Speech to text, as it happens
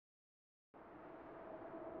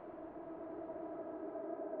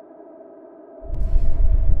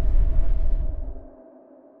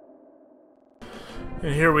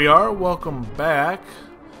And here we are, welcome back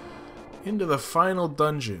into the final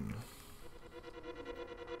dungeon.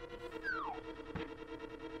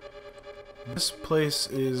 This place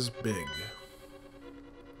is big.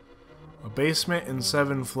 A basement and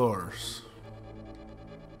 7 floors.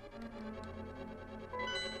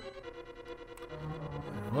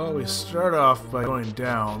 Well, we start off by going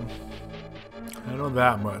down. I know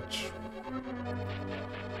that much.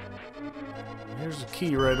 Here's a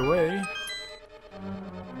key right away.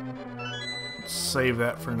 Let's save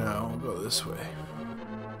that for now. We'll go this way.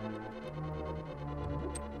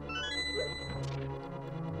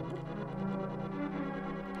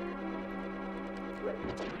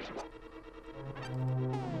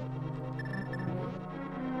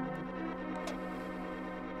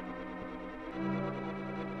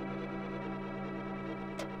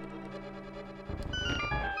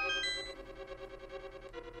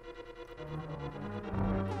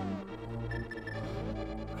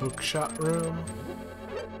 Hookshot room.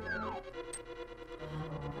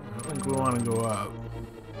 I think we want to go up.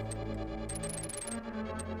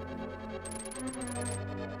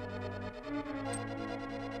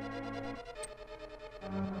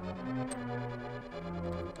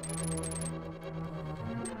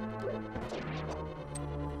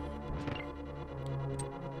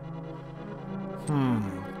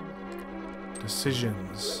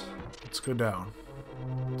 Decisions. Let's go down.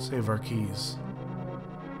 Save our keys.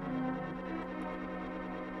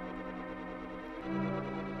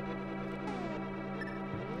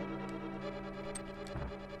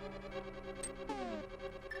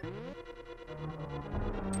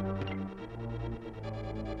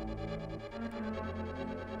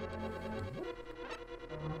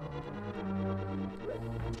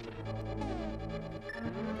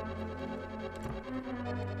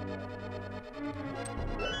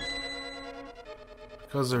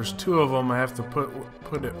 Because there's 2 of them, I have to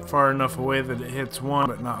put it far enough away that it hits one,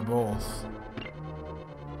 but not both.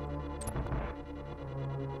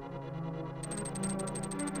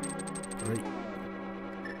 Great.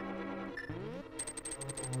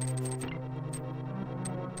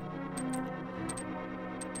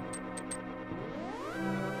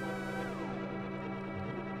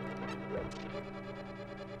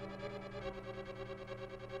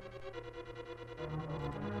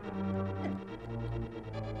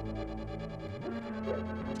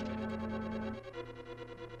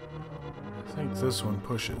 I think this one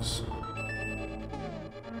pushes.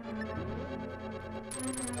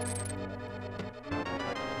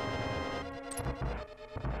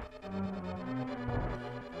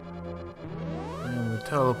 And the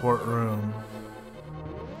teleport room.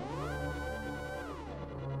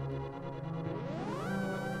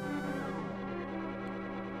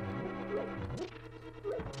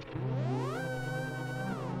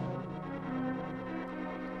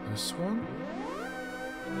 This one?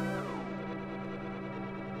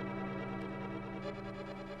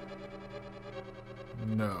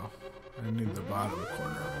 No, I need the bottom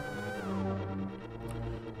corner.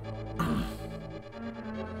 I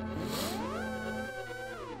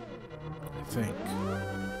think.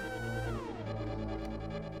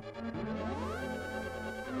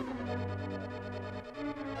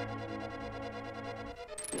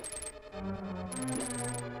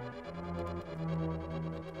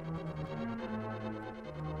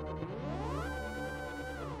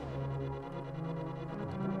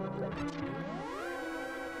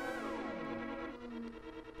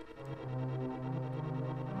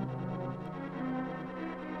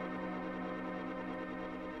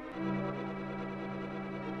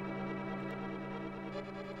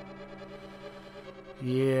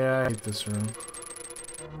 Yeah, I hate this room.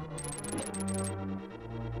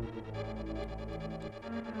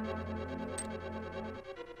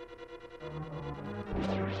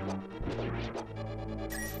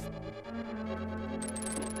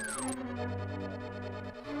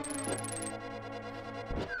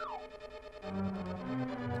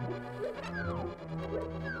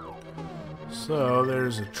 So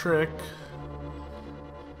there's a trick.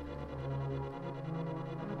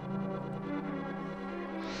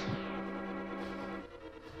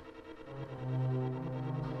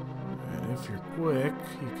 If you're quick,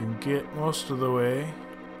 you can get most of the way.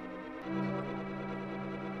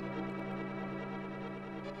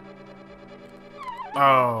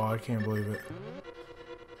 Oh, I can't believe it.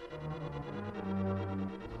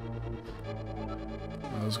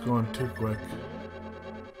 I was going too quick.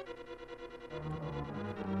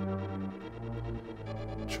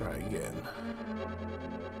 Try again.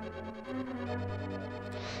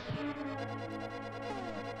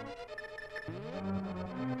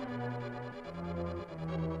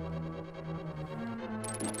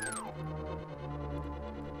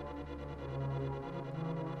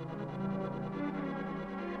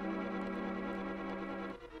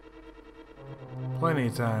 Plenty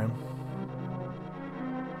of time.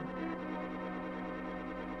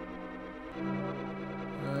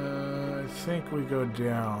 I think we go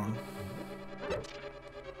down.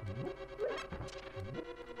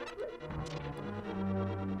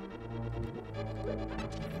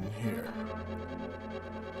 In here.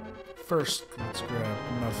 First, let's grab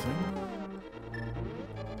nothing.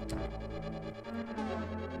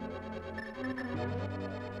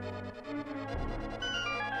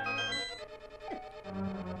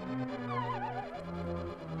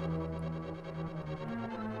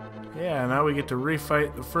 Yeah, now we get to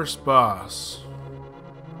refight the first boss.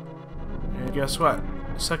 And guess what?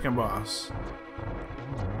 Second boss.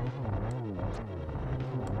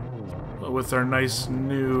 But with our nice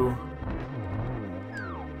new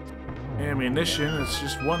ammunition, it's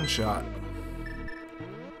just one shot.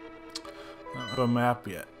 Not have a map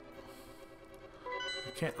yet.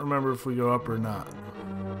 I can't remember if we go up or not.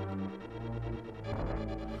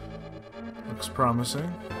 Looks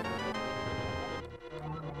promising.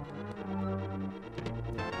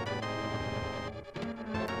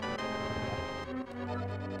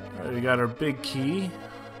 Alright, we got our big key.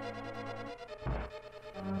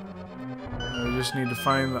 Now we just need to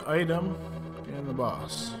find the item and the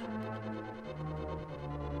boss.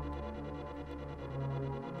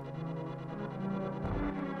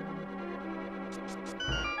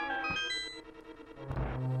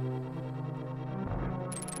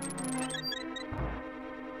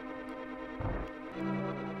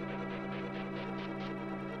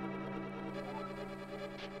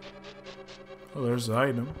 Oh, there's the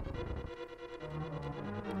item.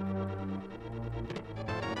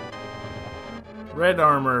 Red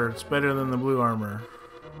armor, it's better than the blue armor.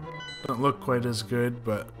 Doesn't look quite as good,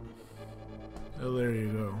 but oh, there you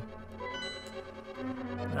go.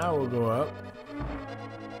 Now we'll go up.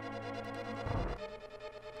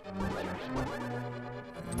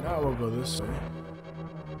 And now we'll go this way.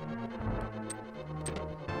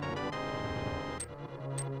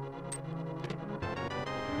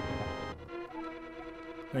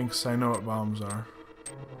 Thanks, I know what bombs are.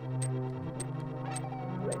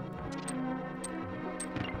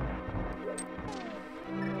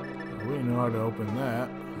 We know how to open that.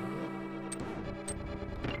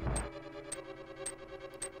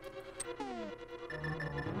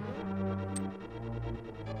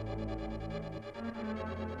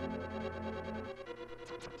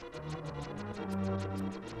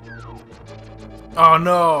 Oh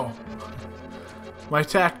no! My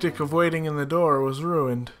tactic of waiting in the door was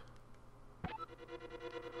ruined. I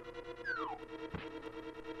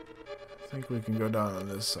think we can go down on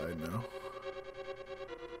this side now.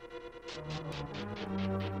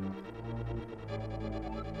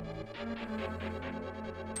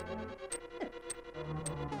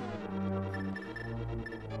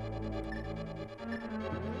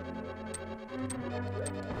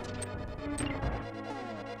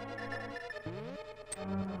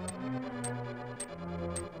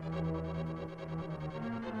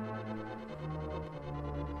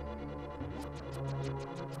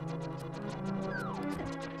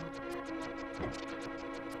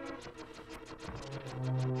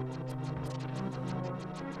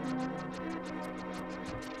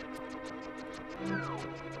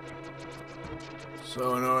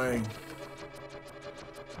 So annoying.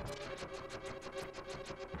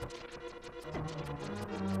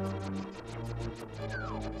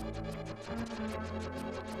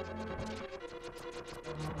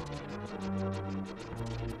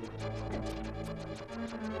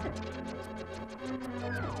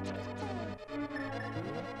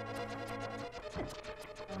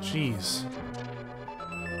 Jeez.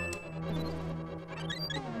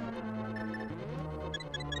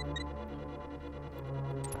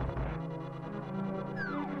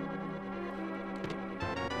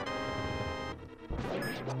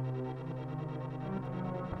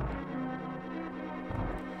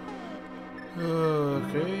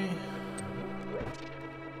 Okay.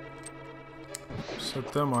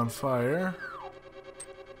 Set them on fire.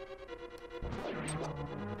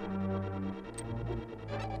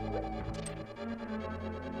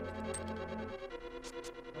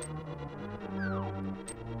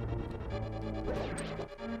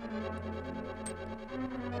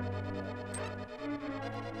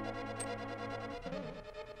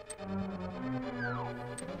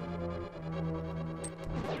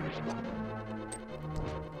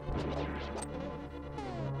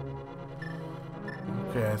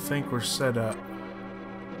 Okay, I think we're set up.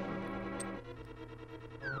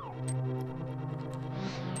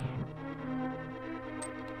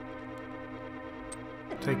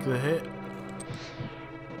 Take the hit.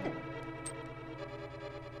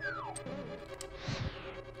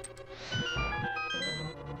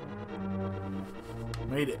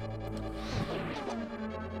 Made it.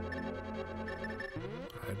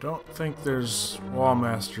 I don't think there's wall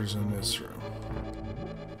masters in this room.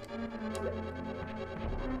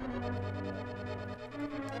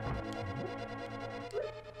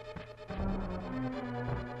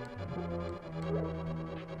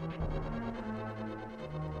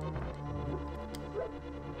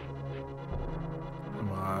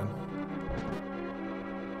 Come on.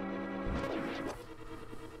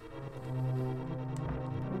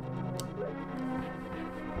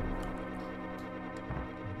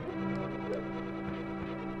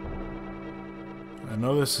 I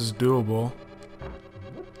know this is doable.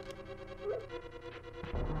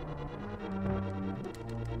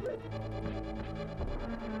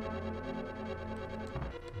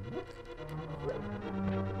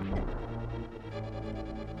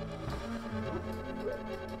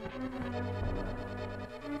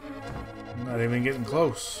 I'm not even getting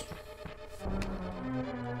close.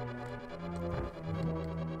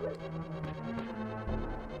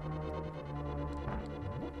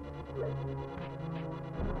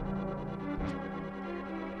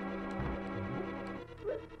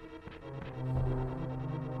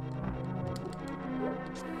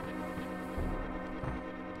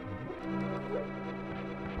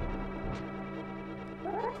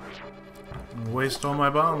 I'm gonna waste all my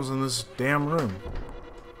bombs in this damn room.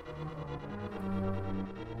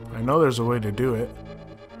 I know there's a way to do it.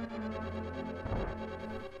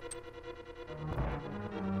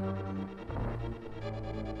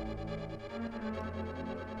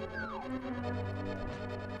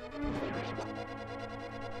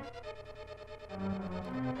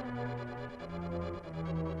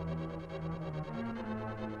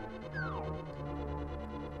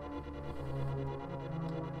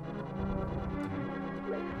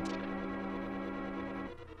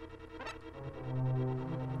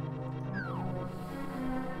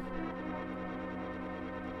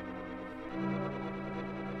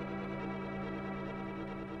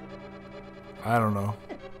 I don't know.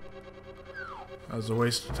 That was a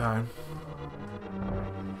waste of time.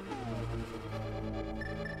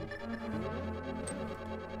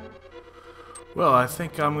 Well, I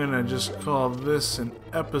think I'm gonna just call this an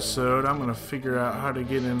episode. I'm gonna figure out how to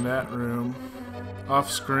get in that room off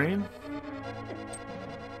screen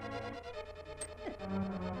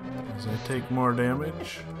as I take more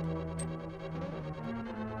damage.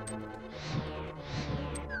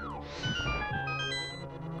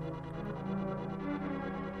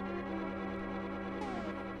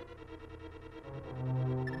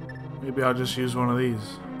 Maybe I'll just use one of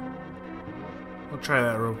these. I'll try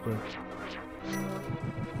that real quick.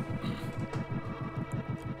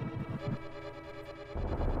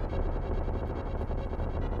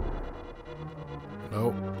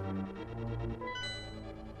 Nope.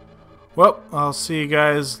 Well, I'll see you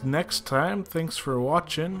guys next time. Thanks for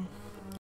watching.